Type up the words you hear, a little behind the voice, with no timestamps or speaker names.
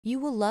You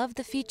will love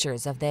the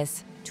features of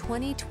this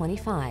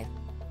 2025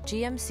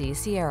 GMC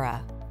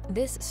Sierra.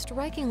 This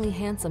strikingly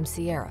handsome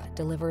Sierra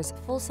delivers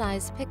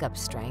full-size pickup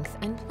strength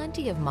and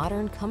plenty of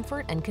modern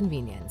comfort and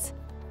convenience.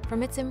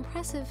 From its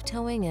impressive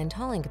towing and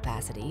hauling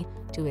capacity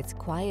to its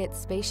quiet,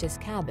 spacious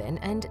cabin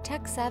and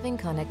tech-savvy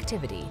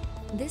connectivity,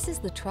 this is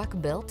the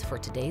truck built for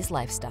today's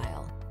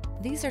lifestyle.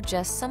 These are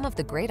just some of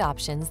the great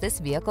options this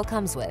vehicle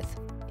comes with: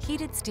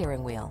 heated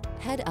steering wheel,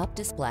 head-up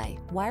display,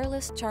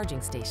 wireless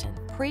charging station,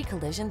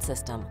 pre-collision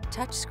system,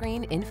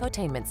 touchscreen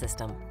infotainment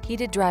system,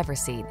 heated driver's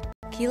seat,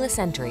 keyless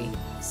entry,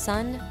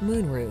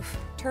 moonroof,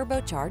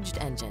 turbocharged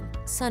engine,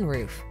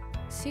 sunroof.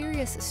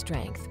 Serious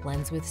strength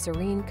blends with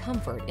serene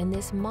comfort in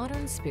this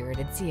modern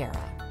spirited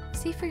Sierra.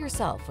 See for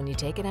yourself when you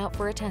take it out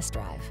for a test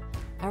drive.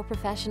 Our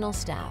professional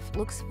staff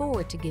looks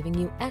forward to giving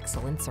you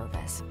excellent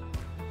service.